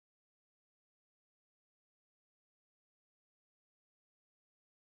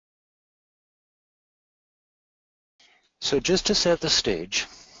So just to set the stage,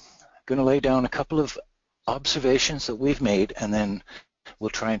 I'm going to lay down a couple of observations that we've made, and then we'll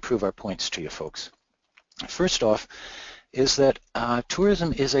try and prove our points to you folks. First off is that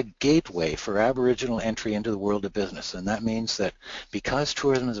tourism is a gateway for Aboriginal entry into the world of business, and that means that because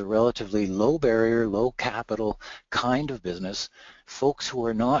tourism is a relatively low barrier, low capital kind of business, folks who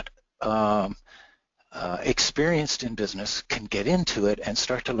are not experienced in business can get into it and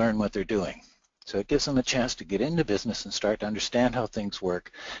start to learn what they're doing. So it gives them a chance to get into business and start to understand how things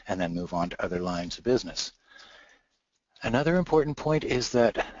work and then move on to other lines of business. Another important point is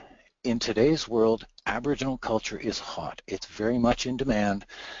that in today's world, Aboriginal culture is hot. It's very much in demand.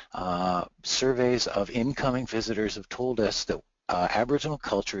 Surveys of incoming visitors have told us that Aboriginal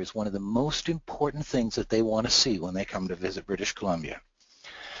culture is one of the most important things that they want to see when they come to visit British Columbia.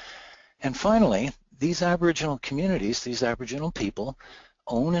 And finally, these Aboriginal communities, these Aboriginal people,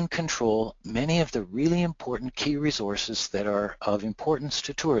 own and control many of the really important key resources that are of importance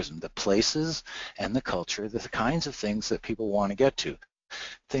to tourism, the places and the culture, the kinds of things that people want to get to.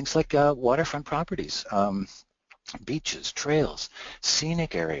 Things like waterfront properties, beaches, trails,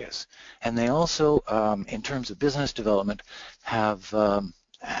 scenic areas, and they also, in terms of business development, have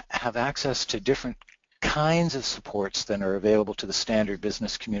access to different kinds of supports that are available to the standard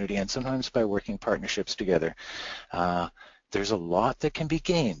business community, and sometimes by working partnerships together. There's a lot that can be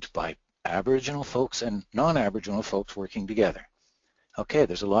gained by Aboriginal folks and non-Aboriginal folks working together. Okay,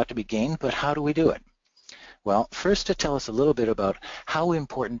 there's a lot to be gained, but how do we do it? Well, first, to tell us a little bit about how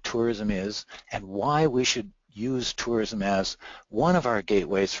important tourism is and why we should use tourism as one of our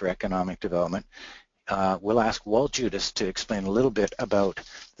gateways for economic development, we'll ask Walt Judas to explain a little bit about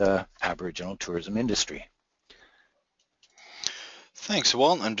the Aboriginal tourism industry. Thanks,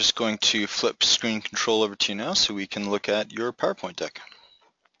 Walt. I'm just going to flip screen control over to you now so we can look at your PowerPoint deck.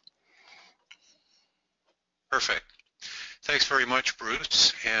 Perfect. Thanks very much,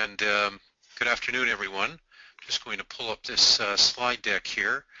 Bruce, and good afternoon, everyone. Just going to pull up this slide deck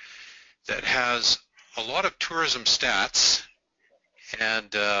here that has a lot of tourism stats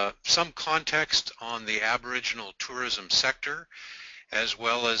and some context on the Aboriginal tourism sector, as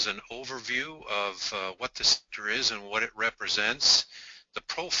well as an overview of what the sector is and what it represents, the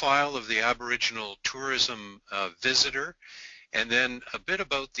profile of the Aboriginal tourism visitor, and then a bit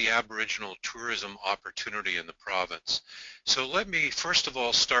about the Aboriginal tourism opportunity in the province. So let me first of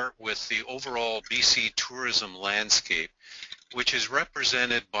all start with the overall BC tourism landscape, which is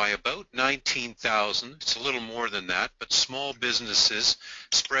represented by about 19,000, it's a little more than that, but small businesses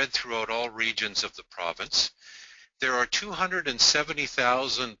spread throughout all regions of the province. There are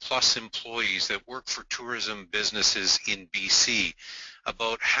 270,000 plus employees that work for tourism businesses in BC,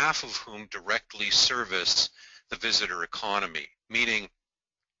 about half of whom directly service the visitor economy, meaning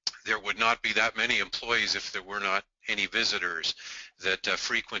there would not be that many employees if there were not any visitors that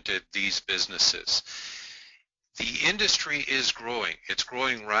frequented these businesses. The industry is growing. It's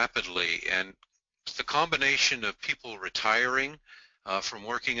growing rapidly, and the combination of people retiring from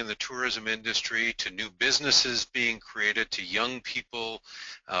working in the tourism industry to new businesses being created to young people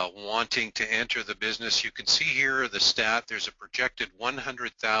wanting to enter the business. You can see here the stat, there's a projected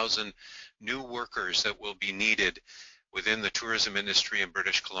 100,000 new workers that will be needed within the tourism industry in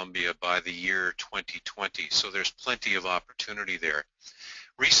British Columbia by the year 2020. So there's plenty of opportunity there.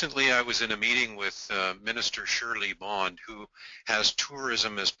 Recently, I was in a meeting with Minister Shirley Bond, who has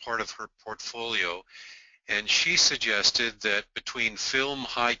tourism as part of her portfolio, and she suggested that between film,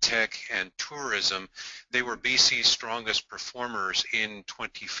 high-tech, and tourism, they were BC's strongest performers in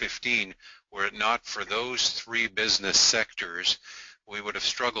 2015. Were it not for those three business sectors, we would have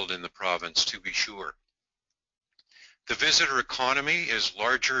struggled in the province, to be sure. The visitor economy is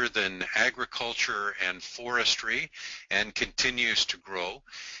larger than agriculture and forestry and continues to grow.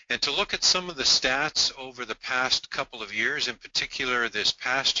 And to look at some of the stats over the past couple of years, in particular this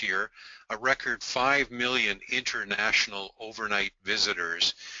past year, a record 5 million international overnight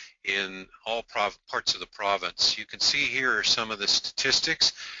visitors in all parts of the province. You can see here some of the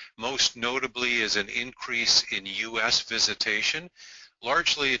statistics. Most notably is an increase in U.S. visitation,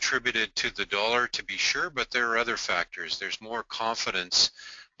 largely attributed to the dollar, to be sure, but there are other factors. There's more confidence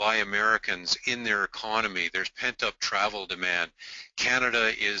by Americans in their economy. There's pent-up travel demand.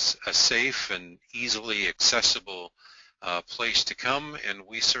 Canada is a safe and easily accessible place to come, and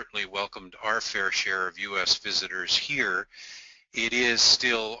we certainly welcomed our fair share of U.S. visitors here. It is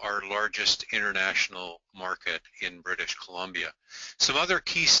still our largest international market in British Columbia. Some other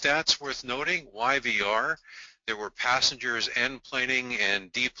key stats worth noting: YVR. There were passengers enplaning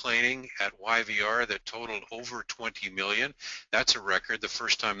and deplaning at YVR that totaled over 20 million. That's a record, the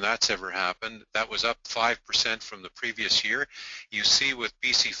first time that's ever happened. That was up 5% from the previous year. You see with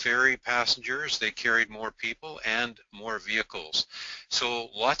BC Ferry passengers, they carried more people and more vehicles. So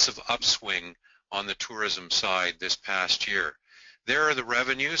lots of upswing on the tourism side this past year. There are the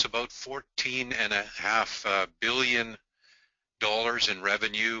revenues, about $14.5 billion in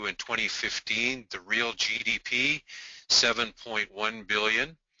revenue in 2015. The real GDP, 7.1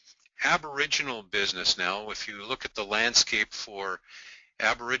 billion. Aboriginal business now, if you look at the landscape for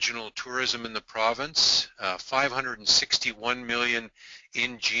Aboriginal tourism in the province, 561 million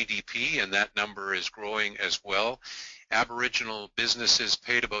in GDP, and that number is growing as well. Aboriginal businesses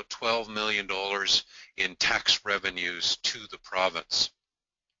paid about $12 million in tax revenues to the province.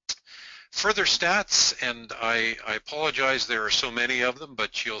 Further stats, and I apologize there are so many of them,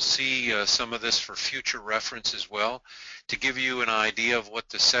 but you'll see some of this for future reference as well, to give you an idea of what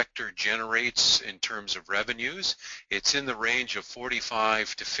the sector generates in terms of revenues. It's in the range of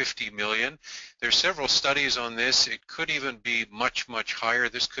 45 to 50 million. There's several studies on this. It could even be much, much higher.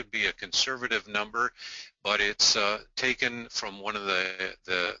 This could be a conservative number, but it's taken from one of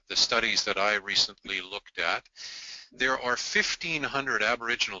the studies that I recently looked at. There are 1,500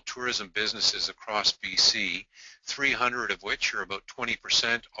 Aboriginal tourism businesses across BC, 300 of which, or about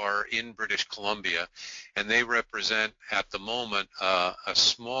 20%, are in British Columbia, and they represent, at the moment, a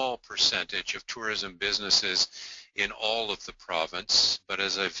small percentage of tourism businesses in all of the province, but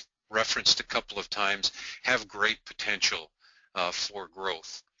as I've referenced a couple of times, have great potential for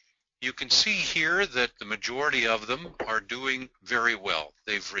growth. You can see here that the majority of them are doing very well.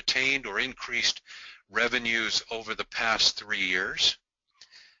 They've retained or increased revenues over the past 3 years.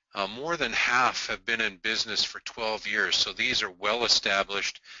 More than half have been in business for 12 years, so these are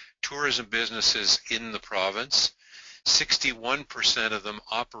well-established tourism businesses in the province. 61% of them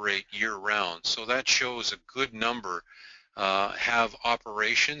operate year-round, so that shows a good number have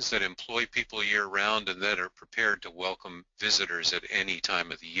operations that employ people year-round and that are prepared to welcome visitors at any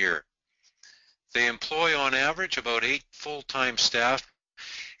time of the year. They employ on average about 8 full-time staff,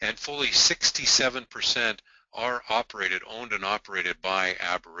 and fully 67% are owned and operated by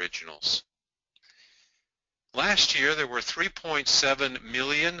Aboriginals. Last year, there were 3.7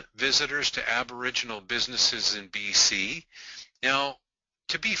 million visitors to Aboriginal businesses in BC. Now,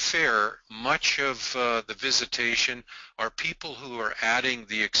 to be fair, much of the visitation are people who are adding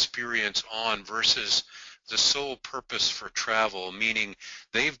the experience on versus the sole purpose for travel, meaning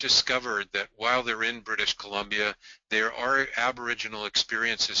they've discovered that while they're in British Columbia, there are Aboriginal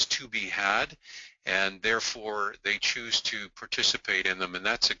experiences to be had, and therefore they choose to participate in them, and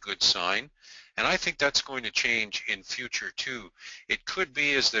that's a good sign. And I think that's going to change in future too. It could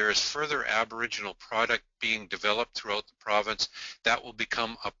be, as there is further Aboriginal product being developed throughout the province, that will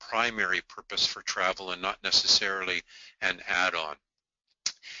become a primary purpose for travel and not necessarily an add-on.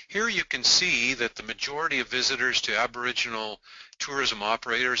 Here you can see that the majority of visitors to Aboriginal tourism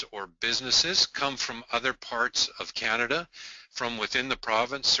operators or businesses come from other parts of Canada, from within the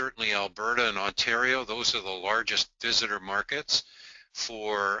province. Certainly Alberta and Ontario, those are the largest visitor markets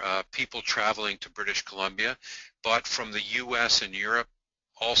for people traveling to British Columbia, but from the US and Europe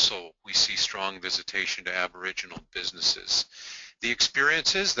also we see strong visitation to Aboriginal businesses. The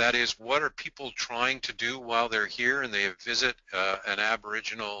experiences, that is, what are people trying to do while they're here and they visit an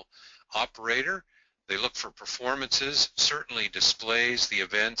Aboriginal operator? They look for performances, certainly displays, the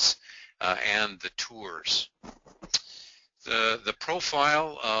events, and the tours. The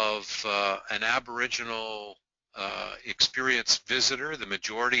profile of an Aboriginal experienced visitor, the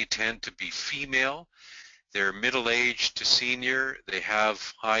majority tend to be female. They're middle-aged to senior, they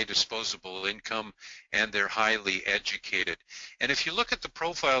have high disposable income, and they're highly educated. And if you look at the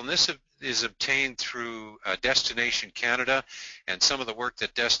profile, and this is obtained through Destination Canada and some of the work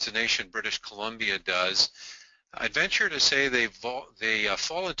that Destination British Columbia does, I'd venture to say they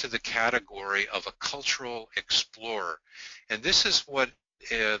fall into the category of a cultural explorer. And this is what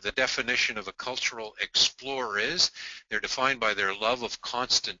the definition of a cultural explorer is. They're defined by their love of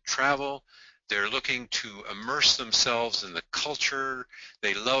constant travel. They're looking to immerse themselves in the culture.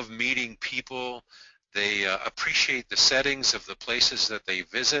 They love meeting people. They appreciate the settings of the places that they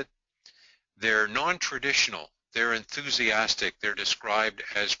visit. They're non-traditional. They're enthusiastic. They're described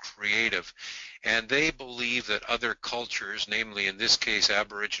as creative. And they believe that other cultures, namely in this case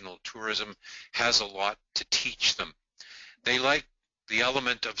Aboriginal tourism, has a lot to teach them. They like the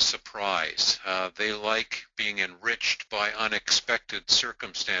element of surprise. They like being enriched by unexpected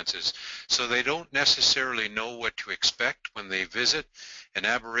circumstances. So they don't necessarily know what to expect when they visit an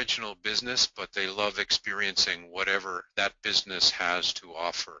Aboriginal business, but they love experiencing whatever that business has to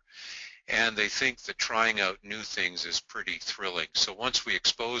offer. And they think that trying out new things is pretty thrilling. So once we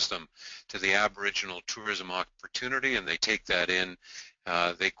expose them to the Aboriginal tourism opportunity and they take that in,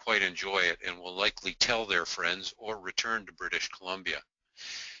 they quite enjoy it and will likely tell their friends or return to British Columbia.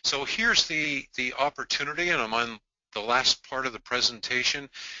 So here's the opportunity, and I'm on the last part of the presentation.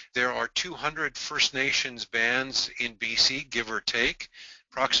 There are 200 First Nations bands in BC, give or take,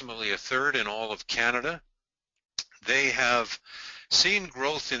 approximately a third in all of Canada. They have seen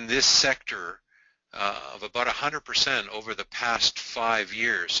growth in this sector of about 100% over the past 5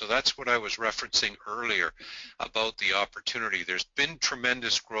 years. So that's what I was referencing earlier about the opportunity. There's been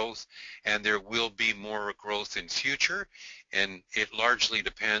tremendous growth, and there will be more growth in future, and it largely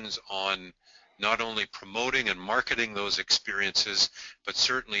depends on not only promoting and marketing those experiences, but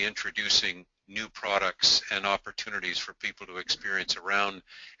certainly introducing new products and opportunities for people to experience around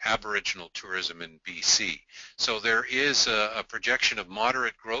Aboriginal tourism in BC. So there is a projection of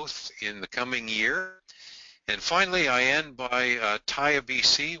moderate growth in the coming year. And finally, I end by TIA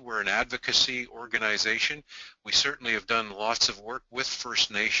BC. We're an advocacy organization. We certainly have done lots of work with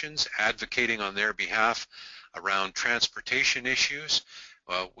First Nations, advocating on their behalf around transportation issues.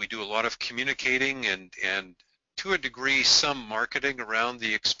 We do a lot of communicating and to a degree some marketing around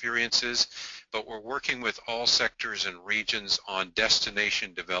the experiences, but we're working with all sectors and regions on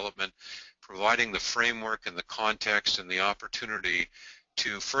destination development, providing the framework and the context and the opportunity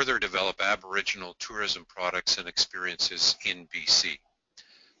to further develop Aboriginal tourism products and experiences in BC.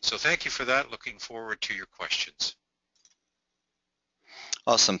 So thank you for that. Looking forward to your questions.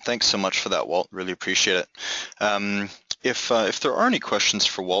 Awesome. Thanks so much for that, Walt. Really appreciate it. If there are any questions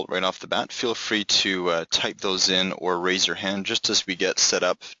for Walt right off the bat, feel free to type those in or raise your hand just as we get set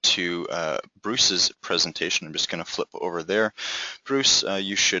up to Bruce's presentation. I'm just going to flip over there. Bruce,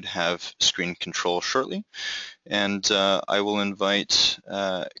 you should have screen control shortly. And I will invite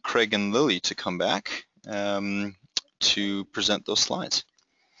Craig and Lily to come back to present those slides.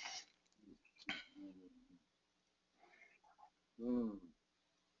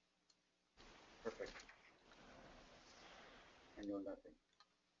 Perfect. I know nothing.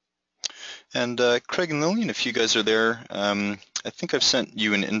 And Craig and Lillian, if you guys are there, I think I've sent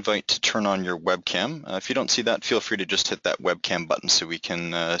you an invite to turn on your webcam. If you don't see that, feel free to just hit that webcam button so we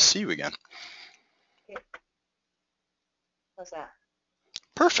can see you again. Okay. How's that?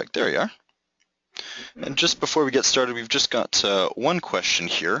 Perfect, there you are. And just before we get started, we've just got one question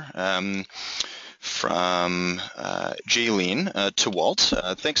here from Jaylene to Walt.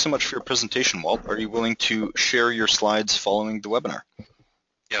 Thanks so much for your presentation, Walt. Are you willing to share your slides following the webinar?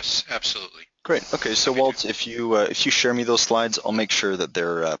 Yes, absolutely. Great. Okay, so Walt, if you share me those slides, I'll make sure that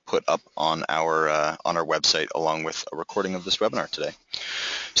they're put up on our website along with a recording of this webinar today.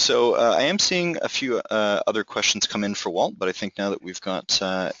 So I am seeing a few other questions come in for Walt, but I think now that we've got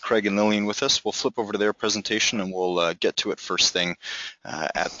Craig and Lillian with us, we'll flip over to their presentation and we'll get to it first thing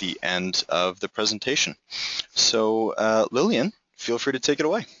at the end of the presentation. So Lillian, feel free to take it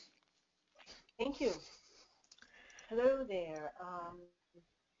away. Thank you. Hello there.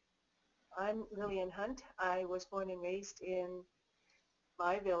 I'm Lillian Hunt. I was born and raised in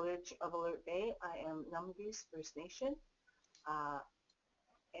my village of Alert Bay. I am Neighbours First Nation,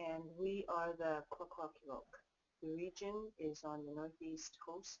 and we are the Kwakwaka'wakw. The region is on the northeast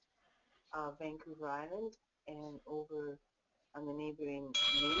coast of Vancouver Island and over on the neighboring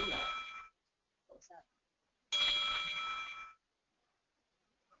mainland. What's that?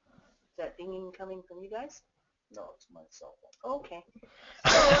 Is that dinging coming from you guys? No, it's my cell phone. Okay.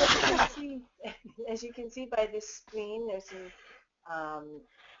 So as you can see by this screen, there's some,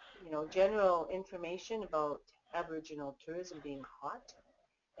 general information about Aboriginal tourism being hot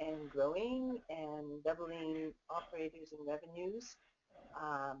and growing and doubling operators and revenues.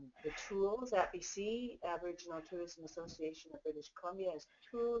 The tools at BC, Aboriginal Tourism Association of British Columbia, has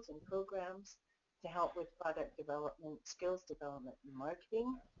tools and programs to help with product development, skills development, and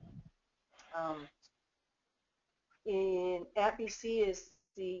marketing. At BC is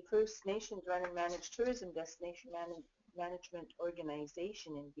the First Nations Run and Managed Tourism Destination Management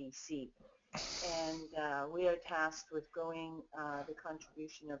Organization in BC. And we are tasked with growing the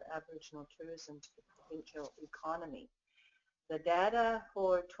contribution of Aboriginal tourism to the provincial economy. The data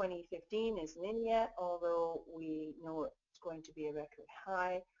for 2015 isn't in yet, although we know it's going to be a record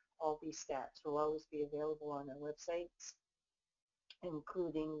high. All these stats will always be available on our websites,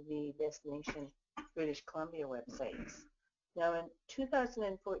 including the Destination British Columbia websites. Now in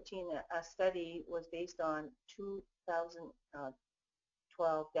 2014, a study was based on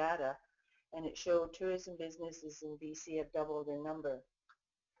 2012 data, and it showed tourism businesses in BC have doubled their number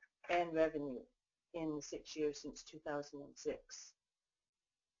and revenue in the 6 years since 2006.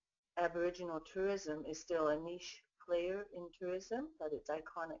 Aboriginal tourism is still a niche player in tourism, but its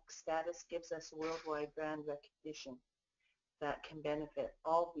iconic status gives us worldwide brand recognition that can benefit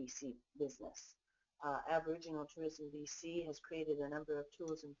all BC business. Aboriginal Tourism BC has created a number of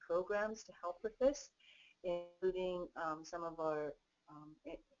tools and programs to help with this, including some of our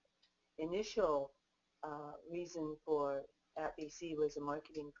initial reason for at BC was a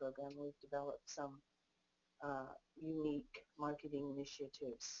marketing program. We've developed some unique marketing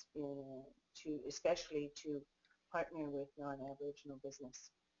initiatives especially to partner with non-Aboriginal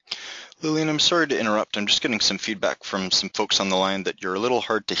business. Lillian, I'm sorry to interrupt. I'm just getting some feedback from some folks on the line that you're a little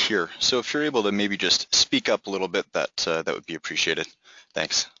hard to hear. So if you're able to maybe just speak up a little bit, that would be appreciated.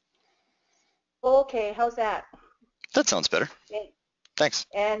 Thanks. Okay, how's that? That sounds better. Okay. Thanks.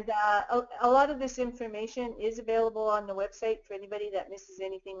 And a lot of this information is available on the website for anybody that misses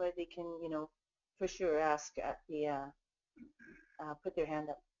anything, where they can, for sure ask at the, put their hand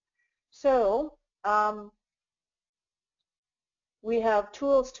up. So we have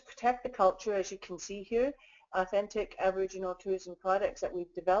tools to protect the culture, as you can see here, authentic Aboriginal tourism products that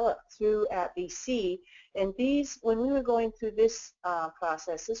we've developed through at BC. And these, when we were going through this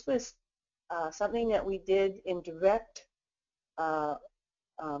process, this was something that we did in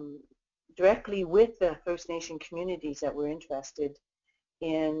directly with the First Nation communities that were interested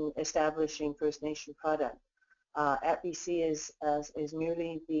in establishing First Nation product. At BC is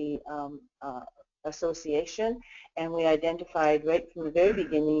merely the association, and we identified right from the very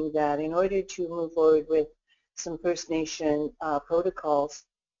beginning that in order to move forward with some First Nation protocols,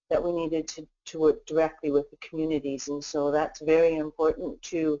 that we needed to work directly with the communities. And so that's very important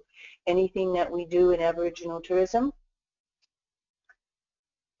to anything that we do in Aboriginal tourism,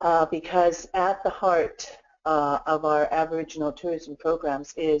 because at the heart of our Aboriginal tourism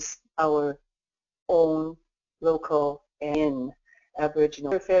programs is our own local and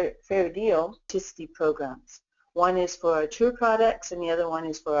Aboriginal fair deal authenticity programs. One is for our tour products and the other one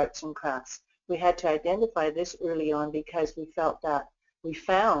is for arts and crafts. We had to identify this early on because we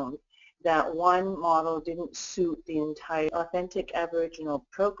found that one model didn't suit the entire authentic Aboriginal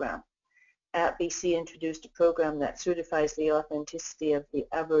program. At BC introduced a program that certifies the authenticity of the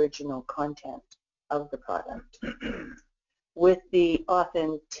Aboriginal content of the product. With the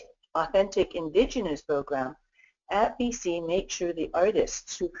authentic Indigenous program, at BC, make sure the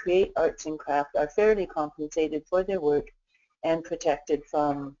artists who create arts and craft are fairly compensated for their work and protected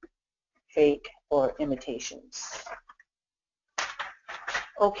from fake or imitations.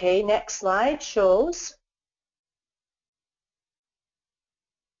 Okay, next slide shows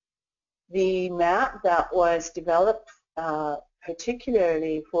the map that was developed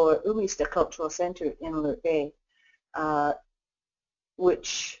particularly for Umista Cultural Center in Alert Bay,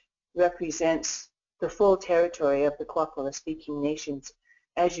 which represents the full territory of the Kwakwala-speaking nations,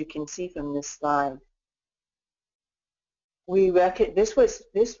 as you can see from this slide. This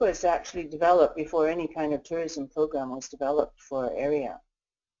was actually developed before any kind of tourism program was developed for our area,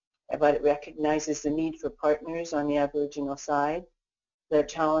 but it recognizes the need for partners on the Aboriginal side, the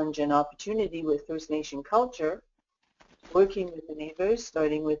challenge and opportunity with First Nation culture, working with the neighbours,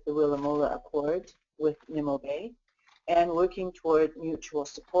 starting with the Willamola Accord with Nimmo Bay, and working toward mutual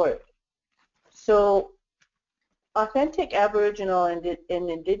support. So authentic Aboriginal and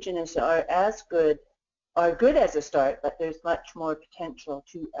Indigenous are good as a start, but there's much more potential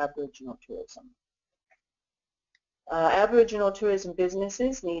to Aboriginal tourism. Aboriginal tourism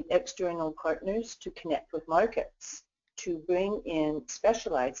businesses need external partners to connect with markets, to bring in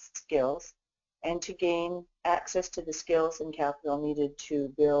specialized skills, and to gain access to the skills and capital needed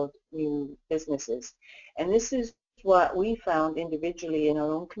to build new businesses. And this is what we found individually in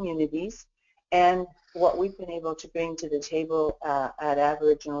our own communities, and what we've been able to bring to the table at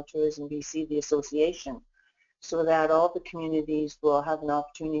Aboriginal Tourism BC, the association, so that all the communities will have an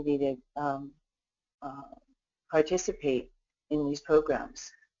opportunity to participate in these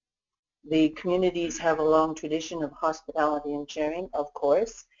programs. The communities have a long tradition of hospitality and sharing, of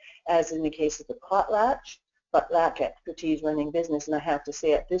course, as in the case of the potlatch, but lack expertise running business. And I have to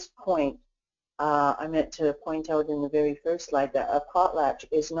say at this point, I meant to point out in the very first slide that a potlatch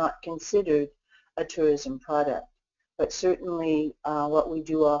is not considered a tourism product, but certainly what we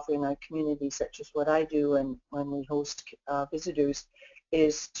do offer in our community, such as what I do and when we host visitors,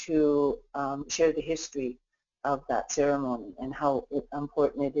 is to share the history of that ceremony and how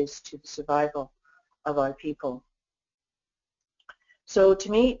important it is to the survival of our people. So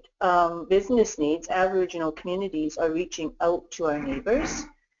to meet business needs, Aboriginal communities are reaching out to our neighbours,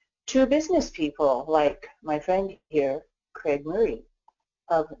 to business people like my friend here, Craig Murray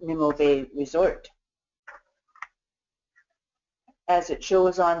of Nimmo Bay Resort. As it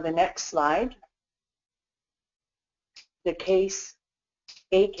shows on the next slide, the case,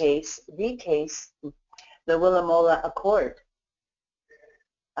 the Willamola Accord.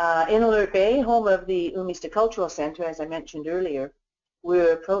 In Alert Bay, home of the Umista Cultural Centre, as I mentioned earlier, we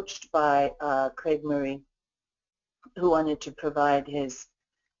were approached by Craig Murray, who wanted to provide his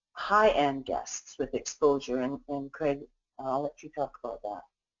high-end guests with exposure, and Craig, I'll let you talk about that.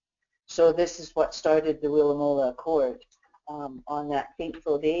 So this is what started the Willamola Accord on that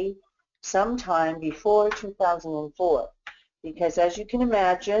fateful day, sometime before 2004, because as you can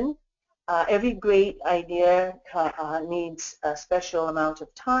imagine, every great idea needs a special amount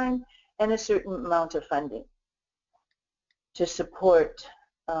of time and a certain amount of funding to support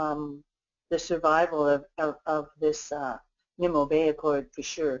the survival of this Nimmo Bay Accord for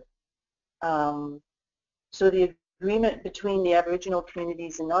sure. So the agreement between the Aboriginal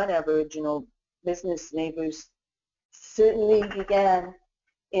communities and non-Aboriginal business neighbours certainly began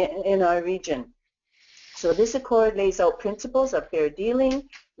in our region. So this accord lays out principles of fair dealing,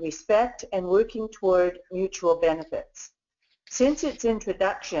 respect, and working toward mutual benefits. Since its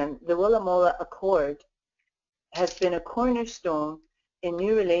introduction, the Willamola Accord has been a cornerstone in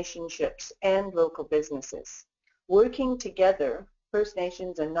new relationships and local businesses. Working together, First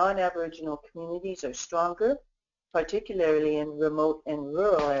Nations and non-Aboriginal communities are stronger, particularly in remote and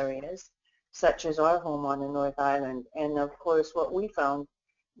rural areas, such as our home on the North Island. And of course, what we found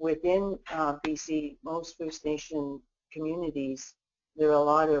within BC, most First Nation communities, there are a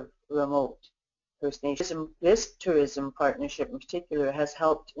lot of remote First Nations. This tourism partnership in particular has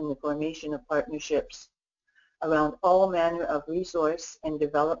helped in the formation of partnerships around all manner of resource and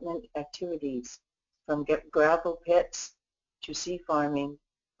development activities, from gravel pits to sea farming,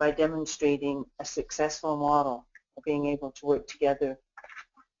 by demonstrating a successful model of being able to work together.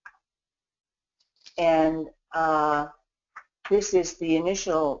 And this is the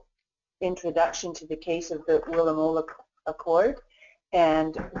initial introduction to the case of the Willamola Accord.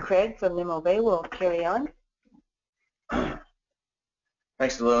 And Craig from Nimmo Bay will carry on.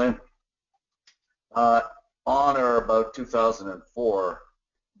 Thanks, Lillian. On or about 2004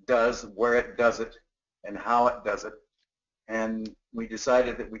 does where it does it and how it does it. And we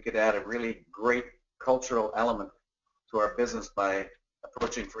decided that we could add a really great cultural element to our business by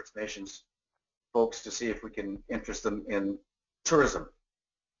approaching First Nations folks to see if we can interest them in tourism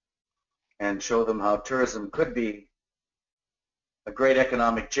and show them how tourism could be a great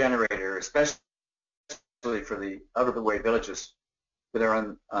economic generator, especially for the out-of-the-way villages that are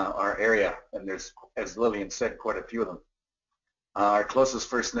in our area. And there's, as Lillian said, quite a few of them. Our closest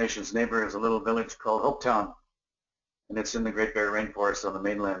First Nations neighbor is a little village called Hopetown, and it's in the Great Bear Rainforest on the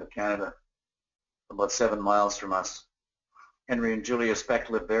mainland of Canada, about 7 miles from us. Henry and Julia Speck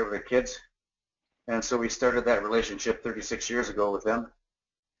lived there with their kids, and so we started that relationship 36 years ago with them,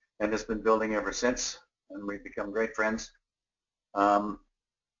 and it's been building ever since, and we've become great friends.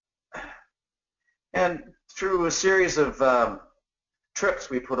 And through a series of trips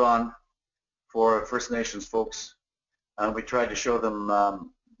we put on for First Nations folks, we tried to show them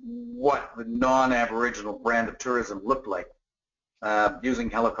what the non-Aboriginal brand of tourism looked like, using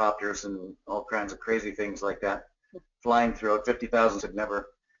helicopters and all kinds of crazy things like that, flying throughout 50,000 had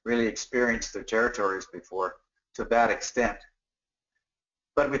never really experienced their territories before to that extent.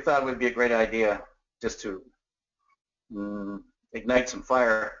 But we thought it would be a great idea just to ignite some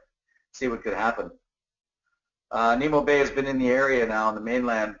fire, see what could happen. Nimmo Bay has been in the area now on the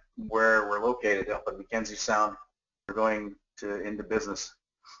mainland where we're located up in Mackenzie Sound. We're going into business.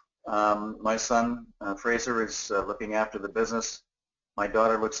 My son, Fraser, is looking after the business. My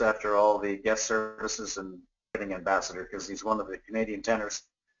daughter looks after all the guest services and wedding ambassador because he's one of the Canadian tenors.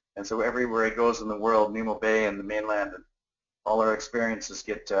 And so everywhere he goes in the world, Nimmo Bay and the mainland, and all our experiences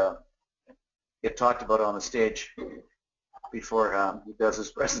get talked about on the stage before he does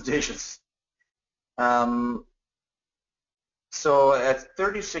his presentations. So at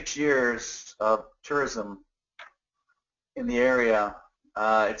 36 years of tourism in the area,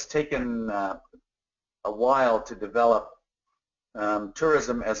 it's taken a while to develop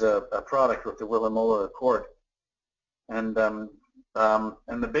tourism as a product with the Willamola Accord. And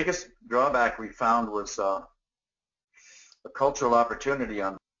the biggest drawback we found was a cultural opportunity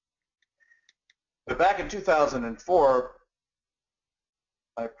on. But back in 2004,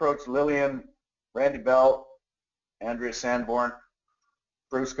 I approached Lillian, Randy Bell, Andrea Sanborn,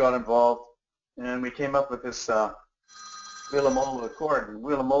 Bruce got involved, and we came up with this Willamola Accord. And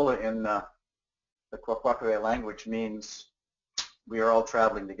Willamola in the Kwakwaka'wakw language means we are all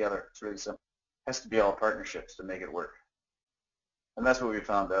traveling together. It's really simple. It has to be all partnerships to make it work. And that's what we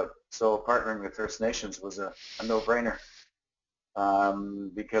found out. So partnering with First Nations was a no-brainer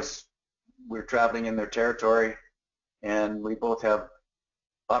because we're traveling in their territory and we both have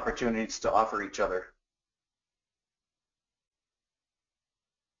opportunities to offer each other.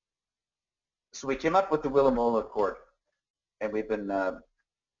 So we came up with the Willamola Accord, and we've been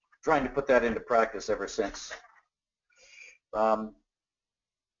trying to put that into practice ever since.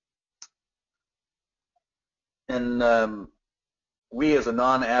 We as a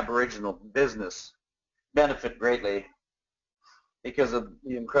non-Aboriginal business benefit greatly because of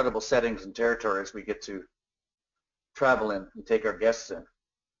the incredible settings and territories we get to travel in and take our guests in.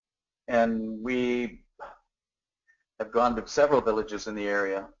 And we have gone to several villages in the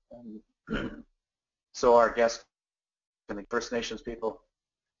area. And so our guests and the First Nations people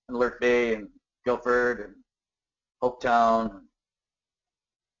in Alert Bay and Guildford and Hopetown,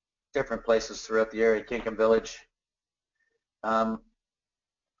 different places throughout the area, Kinkham Village.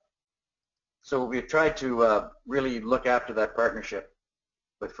 So we've tried to really look after that partnership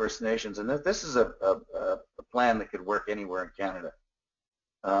with First Nations, and this is a plan that could work anywhere in Canada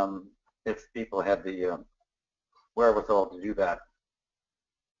if people had the wherewithal to do that.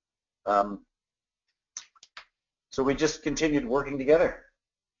 So we just continued working together,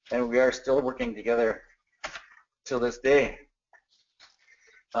 and we are still working together till this day.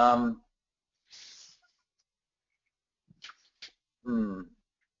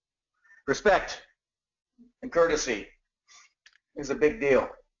 Respect and courtesy is a big deal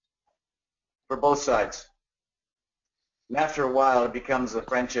for both sides. And after a while, it becomes a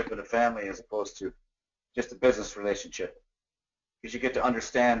friendship and a family as opposed to just a business relationship, because you get to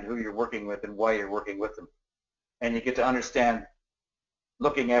understand who you're working with and why you're working with them. And you get to understand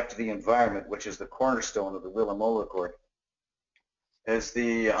looking after the environment, which is the cornerstone of the Willamola Accord, as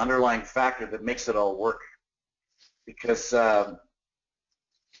the underlying factor that makes it all work. Because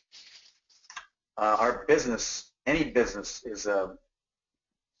our business, any business, is a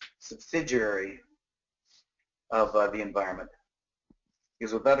subsidiary of the environment.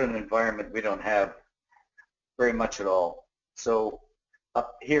 Because without an environment, we don't have very much at all. So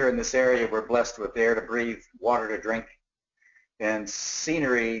up here in this area, we're blessed with air to breathe, water to drink, and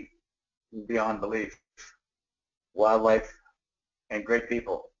scenery beyond belief, wildlife, and great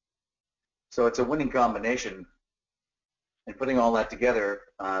people. So it's a winning combination. And putting all that together,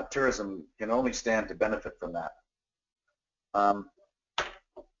 tourism can only stand to benefit from that.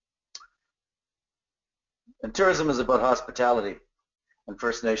 And tourism is about hospitality. And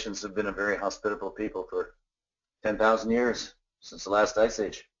First Nations have been a very hospitable people for 10,000 years, since the last ice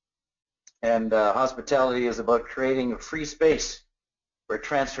age. And hospitality is about creating a free space where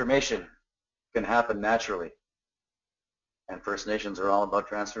transformation can happen naturally. And First Nations are all about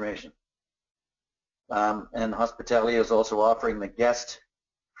transformation. And hospitality is also offering the guest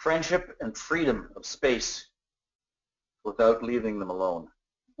friendship and freedom of space without leaving them alone.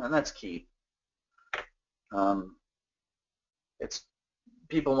 And that's key. It's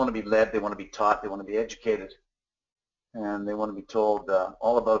people want to be led, they want to be taught, they want to be educated, and they want to be told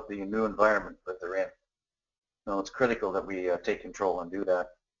all about the new environment that they're in. So it's critical that we take control and do that.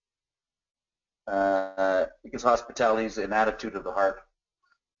 Because hospitality is an attitude of the heart.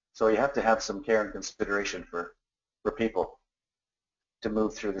 So you have to have some care and consideration for people to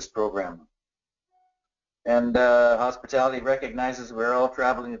move through this program. And hospitality recognizes we're all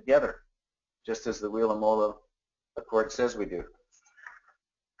traveling together, just as the Willamola Accord says we do.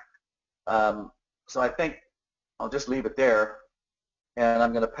 So I think I'll just leave it there, and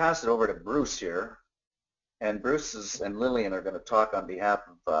I'm going to pass it over to Bruce here. And Bruce and Lillian are going to talk on behalf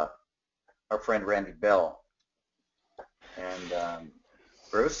of our friend Randy Bell. And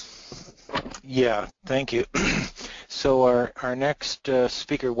Bruce? Yeah, thank you. So our next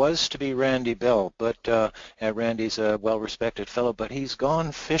speaker was to be Randy Bell, but Randy's a well-respected fellow, but he's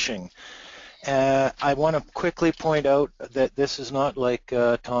gone fishing. I want to quickly point out that this is not like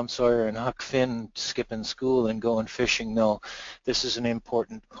Tom Sawyer and Huck Finn skipping school and going fishing. No, this is an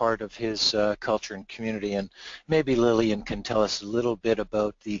important part of his culture and community, and maybe Lillian can tell us a little bit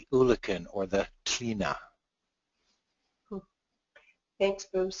about the Ulukan or the Tlina. Thanks,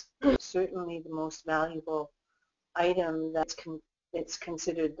 Bruce. Certainly the most valuable item it's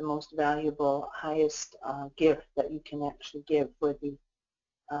considered the most valuable, highest gift that you can actually give for the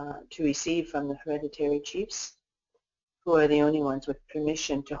to receive from the hereditary chiefs, who are the only ones with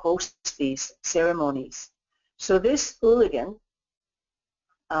permission to host these ceremonies. So this hooligan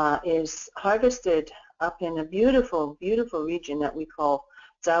is harvested up in a beautiful, beautiful region that we call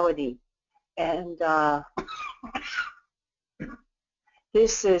Zawadi. And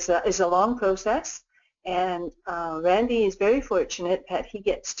this is a long process. And Randy is very fortunate that he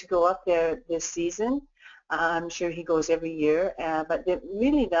gets to go up there this season. I'm sure he goes every year. But the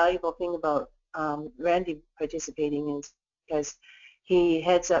really valuable thing about Randy participating is because he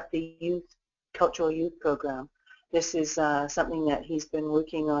heads up the cultural youth program. This is something that he's been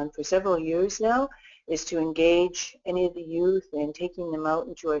working on for several years now, is to engage any of the youth and taking them out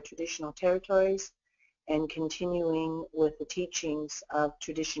into our traditional territories and continuing with the teachings of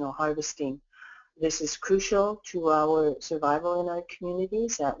traditional harvesting. This is crucial to our survival in our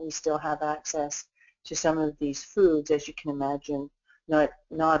communities, that we still have access to some of these foods. As you can imagine,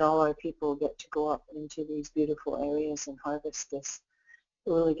 not all our people get to go up into these beautiful areas and harvest this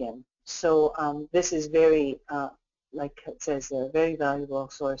hooligan. So this is very, like it says, a very valuable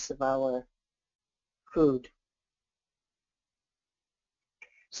source of our food.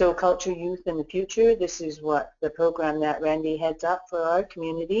 So Culture Youth in the Future, this is what the program that Randy heads up for our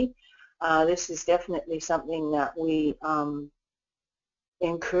community. This is definitely something that we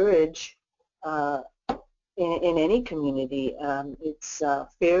encourage in any community. It's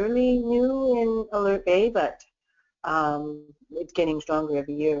fairly new in Alert Bay, but it's getting stronger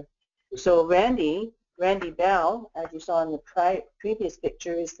every year. So Randy Bell, as you saw in the previous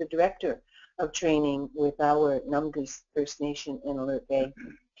picture, is the director of training with our Numgus First Nation in Alert Bay.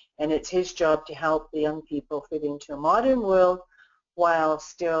 And it's his job to help the young people fit into a modern world while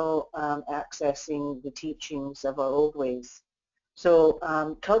still accessing the teachings of our old ways. So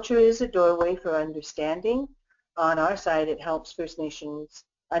culture is a doorway for understanding. On our side, it helps First Nations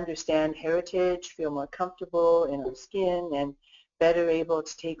understand heritage, feel more comfortable in our skin, and better able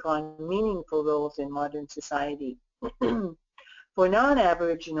to take on meaningful roles in modern society. For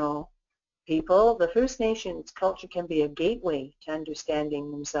non-Aboriginal people, the First Nations culture can be a gateway to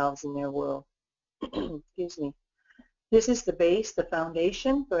understanding themselves and their world. Excuse me. This is the base, the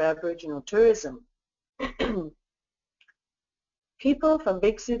foundation for Aboriginal tourism. People from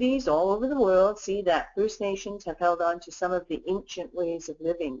big cities all over the world see that First Nations have held on to some of the ancient ways of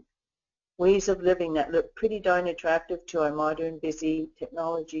living that look pretty darn attractive to our modern, busy,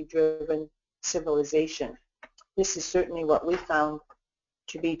 technology-driven civilization. This is certainly what we found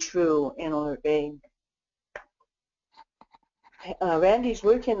to be true in Alert Bay. Randy's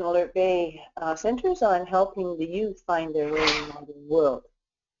work in Alert Bay centers on helping the youth find their way in the modern world.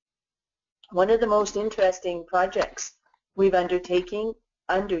 One of the most interesting projects we've undertaken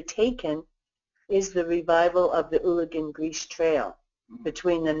is the revival of the Ooligan Grease Trail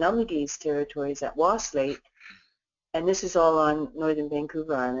between the Numgis territories at Wass Lake, and this is all on northern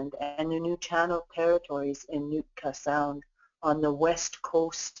Vancouver Island, and the New Channel territories in Nootka Sound on the west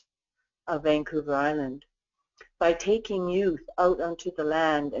coast of Vancouver Island. By taking youth out onto the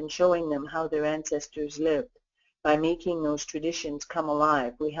land and showing them how their ancestors lived, by making those traditions come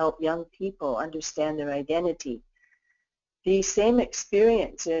alive, we help young people understand their identity. These same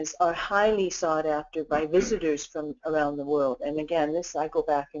experiences are highly sought after by visitors from around the world. And again, I go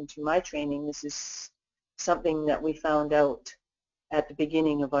back into my training. This is something that we found out at the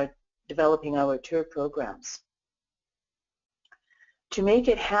beginning of developing our tour programs. To make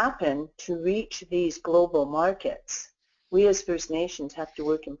it happen, to reach these global markets, we as First Nations have to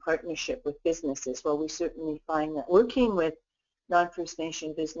work in partnership with businesses. Well, we certainly find that working with non-First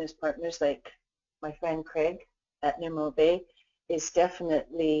Nation business partners like my friend Craig at Nimmo Bay is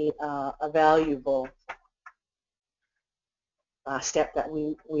definitely a valuable step that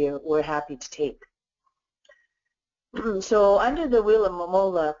we're happy to take. So under the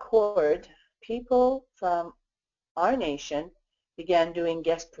Willamola Accord, people from our nation began doing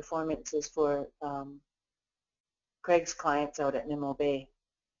guest performances for Craig's clients out at Nimmo Bay.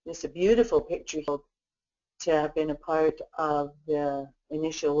 This is a beautiful picture to have been a part of the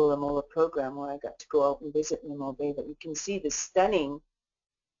initial Willamola program where I got to go out and visit Nimmo Bay, but you can see the stunning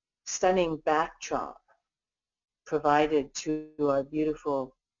backdrop provided to our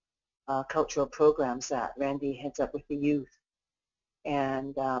beautiful cultural programs that Randy heads up with the youth,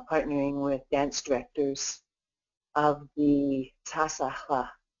 and partnering with dance directors of the Tasaha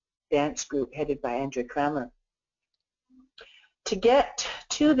dance group headed by Andrea Kramer. To get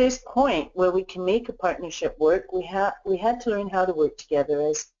to this point where we can make a partnership work, we had to learn how to work together.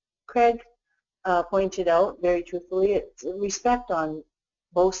 As Craig pointed out very truthfully, it's respect on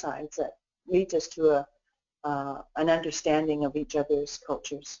both sides that leads us to an understanding of each other's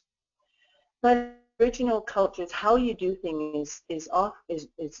cultures. But original cultures, how you do things is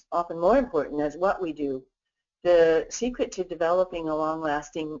often more important as what we do. The secret to developing a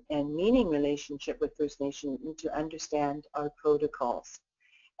long-lasting and meaning relationship with First Nation is to understand our protocols.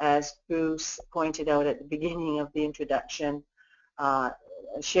 As Bruce pointed out at the beginning of the introduction,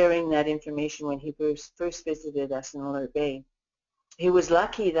 sharing that information when he first visited us in Alert Bay. He was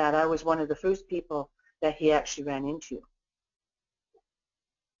lucky that I was one of the first people that he actually ran into.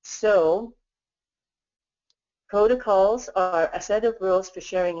 So, protocols are a set of rules for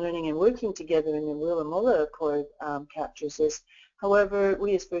sharing, learning, and working together in the Willa Mola Accord captures this. However,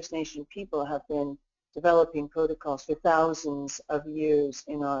 we as First Nation people have been developing protocols for thousands of years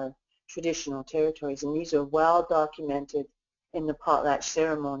in our traditional territories, and these are well documented in the potlatch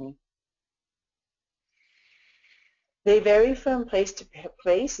ceremony. They vary from place to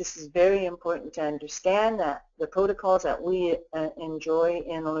place. This is very important to understand, that the protocols that we enjoy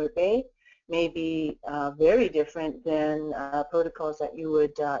in Alert Bay may be very different than protocols that you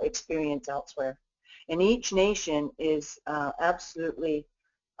would experience elsewhere. And each nation is absolutely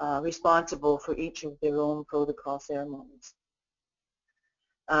responsible for each of their own protocol ceremonies.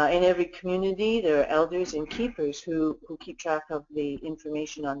 In every community, there are elders and keepers who keep track of the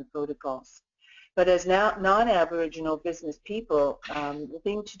information on the protocols. But as non-Aboriginal business people, the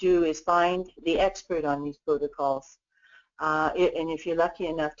thing to do is find the expert on these protocols. And if you're lucky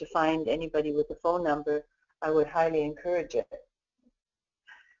enough to find anybody with a phone number, I would highly encourage it.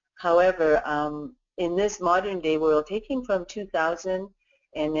 However, in this modern day world, taking from 2000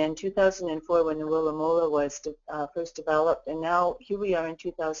 and then 2004 when the Willa Mola was first developed, and now here we are in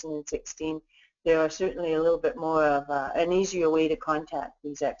 2016, there are certainly a little bit more of an easier way to contact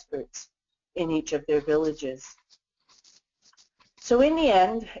these experts in each of their villages. So in the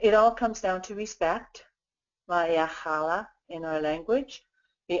end, it all comes down to respect, ma'ahala in our language.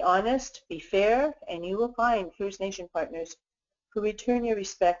 Be honest, be fair, and you will find First Nation partners who return your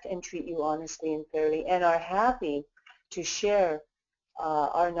respect and treat you honestly and fairly and are happy to share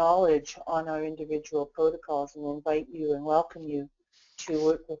our knowledge on our individual protocols and invite you and welcome you to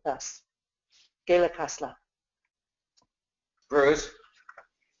work with us. Gela Kasla. Bruce?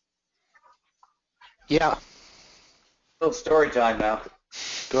 Yeah, Little story time now.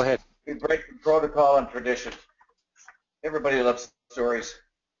 go ahead. We break protocol and tradition. Everybody loves stories.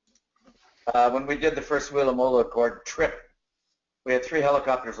 When we did the first Willa Mola Accord trip, we had 3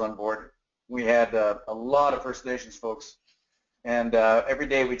 helicopters on board. We had a lot of First Nations folks. And every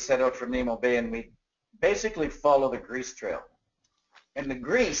day we'd set out from Nemo Bay and we'd basically follow the grease trail. And the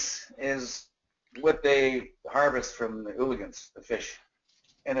grease is what they harvest from the hooligans, the fish.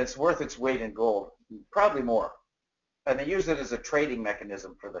 And it's worth its weight in gold, probably more. And they use it as a trading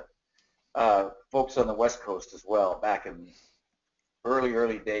mechanism for the folks on the West Coast as well. Back in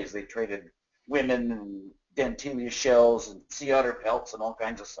early days, they traded women and dentelia shells and sea otter pelts and all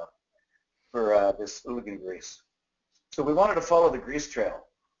kinds of stuff for this hooligan grease. So we wanted to follow the grease trail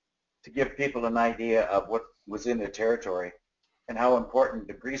to give people an idea of what was in their territory and how important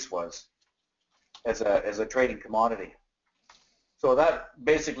the grease was as a trading commodity. So that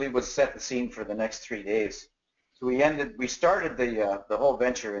basically was set the scene for the next 3 days. So we started the whole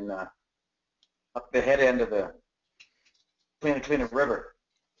venture in up the head end of the Klina River,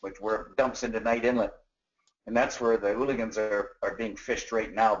 where it dumps into Knight Inlet. And that's where the hooligans are being fished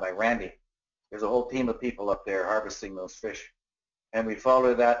right now by Randy. There's a whole team of people up there harvesting those fish. And we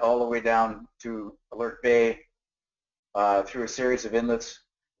followed that all the way down to Alert Bay, through a series of inlets,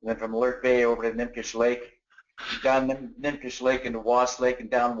 and then from Alert Bay over to Nimkish Lake, down Nimkish Lake into Wass Lake,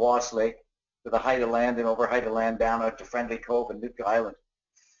 and down Wass Lake to the Haida Land, and over Haida Land down out to Friendly Cove and Nootka Island,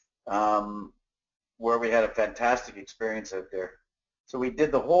 where we had a fantastic experience out there. So we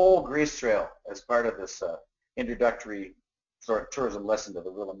did the whole grease trail as part of this introductory sort of tourism lesson to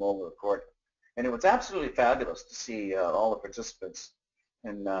the Willa Mola Accord. And it was absolutely fabulous to see all the participants,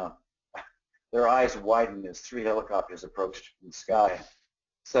 and their eyes widened as 3 helicopters approached from the sky,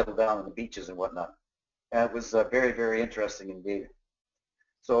 settled down on the beaches and whatnot. And it was very, very interesting indeed.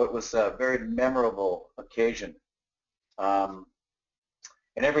 So it was a very memorable occasion.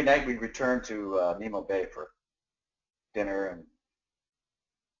 And every night we returned to Nemo Bay for dinner and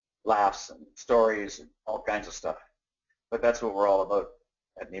laughs and stories and all kinds of stuff. But that's what we're all about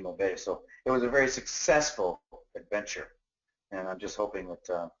at Nemo Bay. So it was a very successful adventure. And I'm just hoping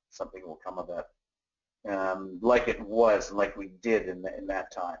that something will come of that, like it was and like we did in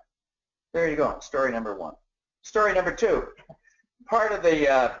that time. There you go, story number 1. Story number 2. Part of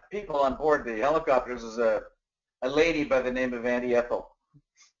the people on board the helicopters is a lady by the name of Auntie Ethel.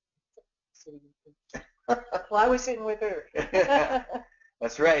 Well, I was sitting with her.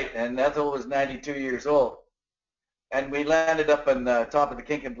 That's right, and Ethel was 92 years old. And we landed up on the top of the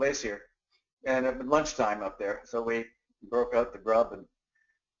Kinkin Place here. and it was lunchtime up there, so we broke out the grub and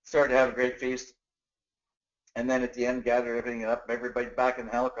started to have a great feast. And then at the end, gathered everything up, everybody back in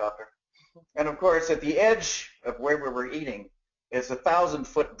the helicopter. And of course, at the edge of where we were eating, it's a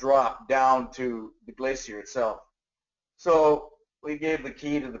 1,000-foot drop down to the glacier itself. So we gave the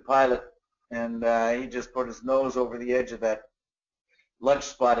key to the pilot, and he just put his nose over the edge of that lunch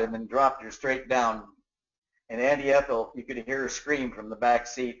spot and then dropped her straight down. And Auntie Ethel, you could hear her scream from the back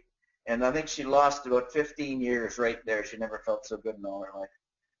seat. And I think she lost about 15 years right there. She never felt so good in all her life.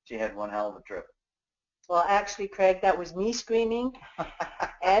 She had one hell of a trip. Well, actually, Craig, that was me screaming.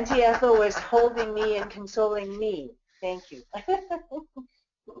 Auntie Ethel was holding me and consoling me. Thank you.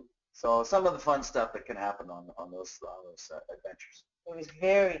 So some of the fun stuff that can happen on those adventures. It was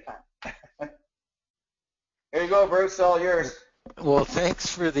very fun. Here you go, Bruce. All yours. Well, thanks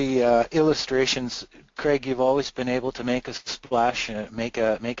for the illustrations, Craig. You've always been able to make a splash, make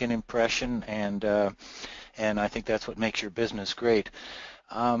an impression, and I think that's what makes your business great.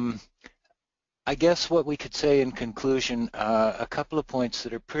 I guess what we could say in conclusion, a couple of points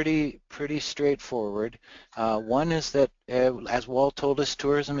that are pretty straightforward. One is that, as Walt told us,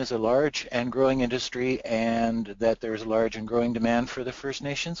 tourism is a large and growing industry, and that there's a large and growing demand for the First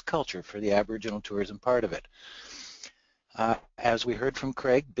Nations culture, for the Aboriginal tourism part of it. As we heard from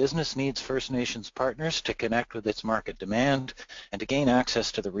Craig, business needs First Nations partners to connect with its market demand and to gain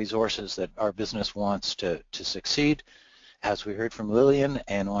access to the resources that our business wants to succeed. As we heard from Lillian,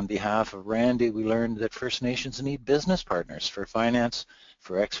 and on behalf of Randy, we learned that First Nations need business partners for finance,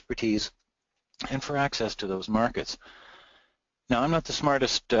 for expertise, and for access to those markets. Now, I'm not the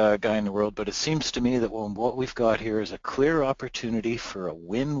smartest guy in the world, but it seems to me that what we've got here is a clear opportunity for a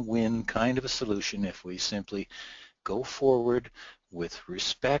win-win kind of a solution if we simply go forward with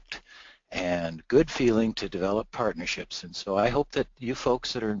respect and good feeling to develop partnerships. And so I hope that you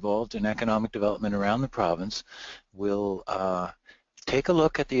folks that are involved in economic development around the province will take a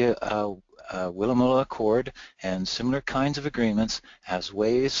look at the Willamilla Accord and similar kinds of agreements as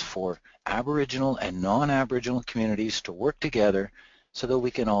ways for Aboriginal and non-Aboriginal communities to work together so that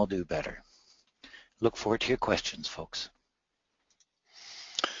we can all do better. Look forward to your questions, folks.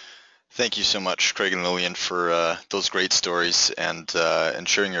 Thank you so much, Craig and Lillian, for those great stories and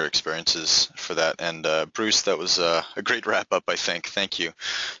sharing your experiences for that. And Bruce, that was a great wrap-up, I think. Thank you.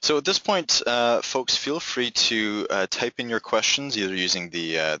 So at this point, folks, feel free to type in your questions, either using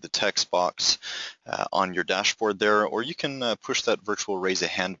the text box on your dashboard there, or you can push that virtual raise a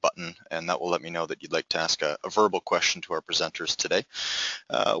hand button, and that will let me know that you'd like to ask a verbal question to our presenters today.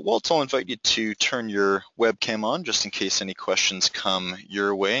 Walt, I'll invite you to turn your webcam on just in case any questions come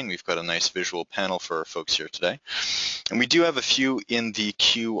your way, and we've got a nice visual panel for our folks here today. And we do have a few in the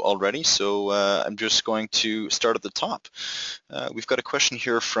queue already, so I'm just going to start at the top. We've got a question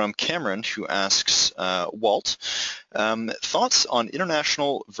here from Cameron who asks, Walt, thoughts on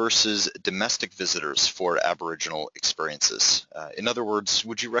international versus domestic visitors for Aboriginal experiences? In other words,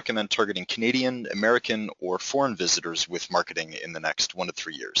 would you recommend targeting Canadian, American, or foreign visitors with marketing in the next 1 to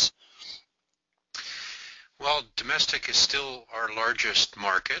 3 years? Well, domestic is still our largest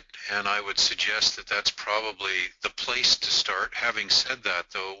market, and I would suggest that that's probably the place to start. Having said that,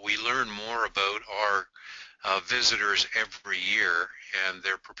 though, we learn more about our visitors every year and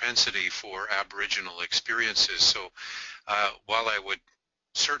their propensity for Aboriginal experiences. So while I would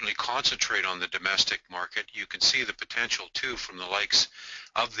certainly concentrate on the domestic market, you can see the potential too from the likes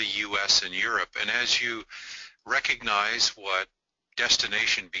of the US and Europe. And as you recognize what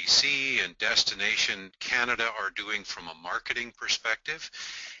Destination BC and Destination Canada are doing from a marketing perspective,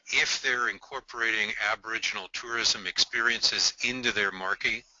 if they're incorporating Aboriginal tourism experiences into their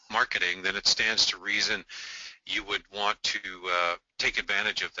marketing, then it stands to reason you would want to take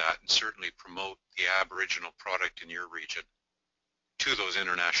advantage of that and certainly promote the Aboriginal product in your region to those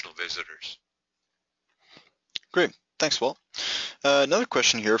international visitors. Great. Thanks, Walt. Another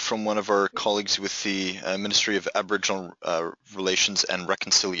question here from one of our colleagues with the Ministry of Aboriginal Relations and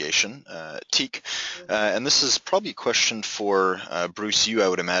Reconciliation, Teek. And this is probably a question for Bruce, you, I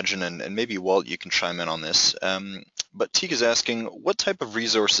would imagine, and maybe Walt, you can chime in on this. But Teek is asking, what type of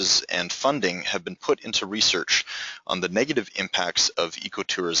resources and funding have been put into research on the negative impacts of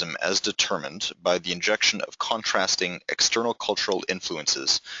ecotourism as determined by the injection of contrasting external cultural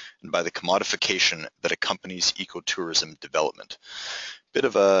influences and by the commodification that accompanies ecotourism development? Bit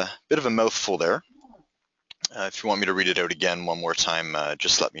of a mouthful there. If you want me to read it out again one more time,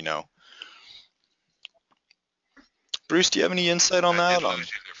 just let me know. Bruce, do you have any insight on that? I did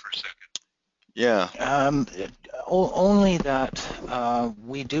lose you there for a second. Yeah. Only that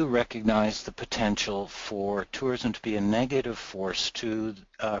we do recognize the potential for tourism to be a negative force to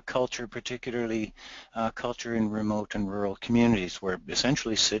culture, particularly culture in remote and rural communities where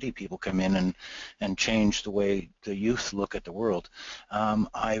essentially city people come in and change the way the youth look at the world.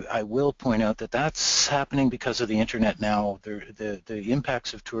 I will point out that that's happening because of the internet now. The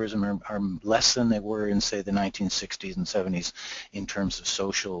impacts of tourism are less than they were in, say, the 1960s and 70s in terms of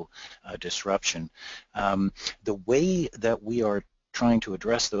social disruption. The way that we are trying to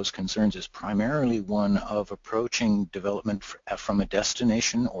address those concerns is primarily one of approaching development from a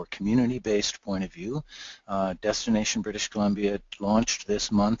destination or community-based point of view. Destination British Columbia launched this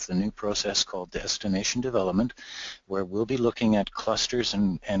month a new process called Destination Development, where we'll be looking at clusters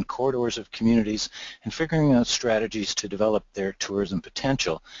and corridors of communities and figuring out strategies to develop their tourism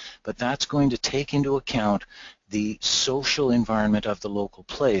potential. But that's going to take into account the social environment of the local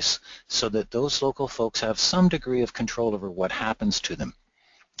place so that those local folks have some degree of control over what happens to them.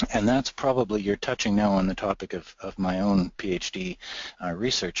 And that's probably, you're touching now on the topic of my own PhD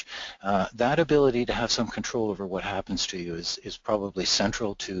research. That ability to have some control over what happens to you is probably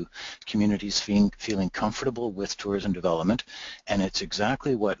central to communities feeling comfortable with tourism development. And it's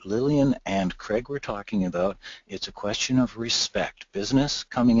exactly what Lillian and Craig were talking about. It's a question of respect. Business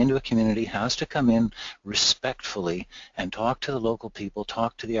coming into a community has to come in respectfully and talk to the local people,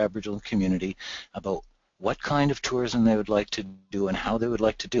 talk to the Aboriginal community about what kind of tourism they would like to do and how they would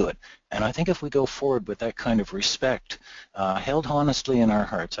like to do it. And I think if we go forward with that kind of respect held honestly in our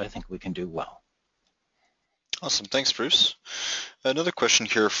hearts, I think we can do well. Awesome. Thanks, Bruce. Another question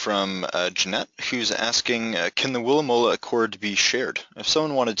here from Jeanette, who's asking, can the Willamola Accord be shared? If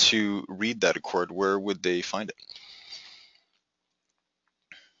someone wanted to read that accord, where would they find it?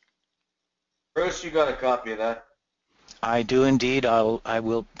 Bruce, you got a copy of that? I do indeed. I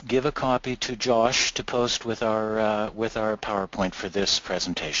will give a copy to Josh to post with our PowerPoint for this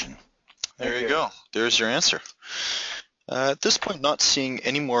presentation. There you go. There's your answer. At this point, not seeing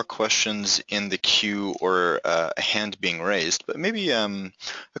any more questions in the queue or a hand being raised, but maybe a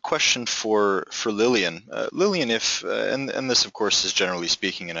question for Lillian. Lillian, if and this of course is generally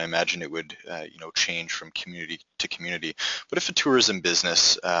speaking, and I imagine it would change from community to community. But if a tourism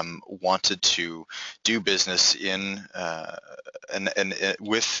business wanted to do business in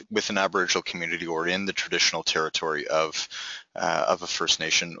with an Aboriginal community or in the traditional territory of a First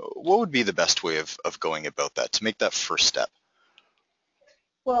Nation, what would be the best way of going about that, to make that first step?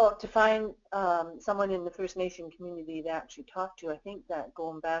 Well, to find someone in the First Nation community to actually talk to, I think that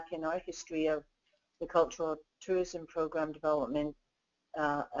going back in our history of the cultural tourism program development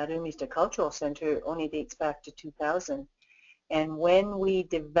at Umista Cultural Centre only dates back to 2000. And when we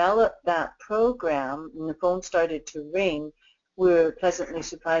developed that program and the phone started to ring, we were pleasantly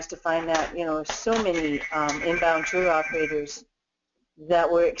surprised to find that, so many inbound tour operators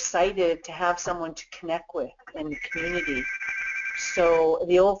that were excited to have someone to connect with in the community. So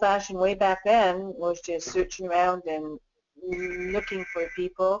the old-fashioned way back then was just searching around and looking for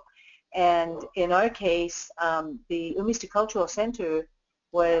people. And in our case, the Umista Cultural Centre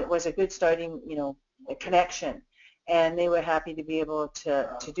was a good starting, a connection. And they were happy to be able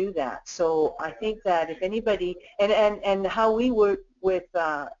to do that. So I think that if anybody, and how we work with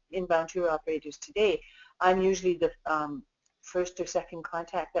inbound tour operators today, I'm usually the first or second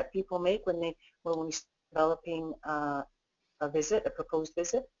contact that people make when we're developing a proposed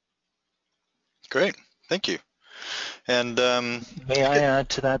visit. Great, thank you. And may I add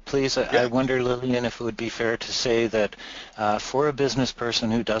to that, please? Yeah. I wonder, Lillian, if it would be fair to say that for a business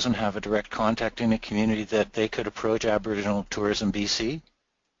person who doesn't have a direct contact in a community, that they could approach Aboriginal Tourism BC?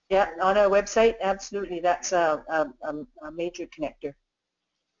 Yeah, on our website, absolutely. That's a major connector.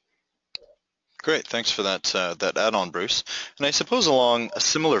 Great, thanks for that add-on, Bruce. And I suppose along a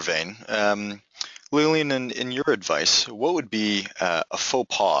similar vein, Lillian, in your advice, what would be a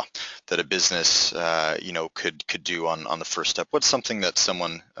faux pas that a business, could do on the first step? What's something that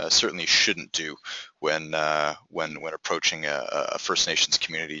someone certainly shouldn't do when approaching a First Nations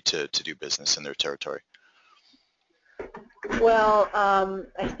community to do business in their territory? Well,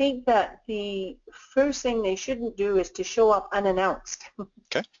 I think that the first thing they shouldn't do is to show up unannounced.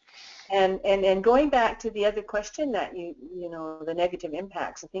 Okay. And going back to the other question that the negative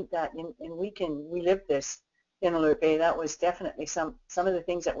impacts, I think that we lived this in Alert Bay. That was definitely some of the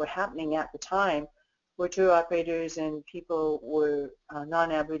things that were happening at the time, where tour operators and people were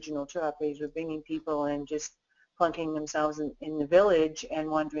non-Aboriginal tour operators were bringing people and just plunking themselves in the village and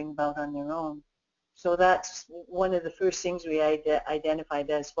wandering about on their own. So that's one of the first things we identified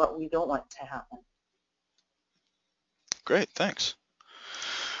as what we don't want to happen. Great, thanks.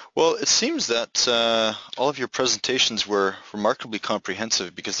 Well, it seems that all of your presentations were remarkably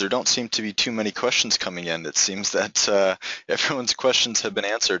comprehensive because there don't seem to be too many questions coming in. It seems that everyone's questions have been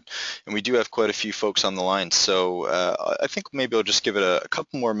answered, and we do have quite a few folks on the line. So I think maybe I'll just give it a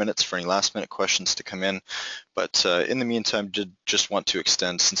couple more minutes for any last-minute questions to come in. But in the meantime, did just want to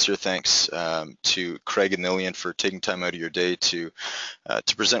extend sincere thanks to Craig and Lillian for taking time out of your day to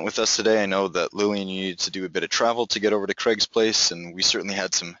present with us today. I know that Lillian, you needed to do a bit of travel to get over to Craig's place, and we certainly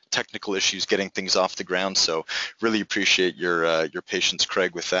had some technical issues getting things off the ground. So really appreciate your patience,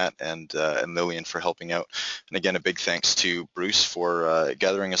 Craig, with that, and Lillian for helping out. And again, a big thanks to Bruce for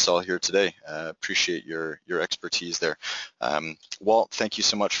gathering us all here today. Appreciate your expertise there. Walt, thank you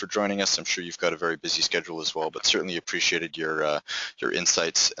so much for joining us. I'm sure you've got a very busy schedule as well, but certainly appreciated your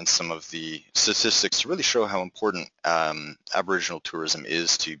insights and some of the statistics to really show how important Aboriginal tourism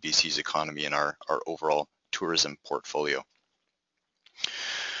is to BC's economy and our overall tourism portfolio.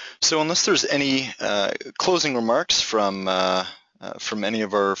 So unless there's any closing remarks from any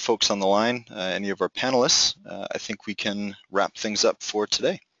of our folks on the line, any of our panelists, I think we can wrap things up for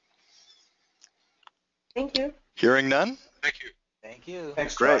today. Thank you. Hearing none? Thank you. Thank you.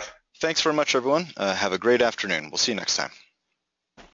 Thanks, Great. Josh. Thanks very much, everyone. Have a great afternoon. We'll see you next time.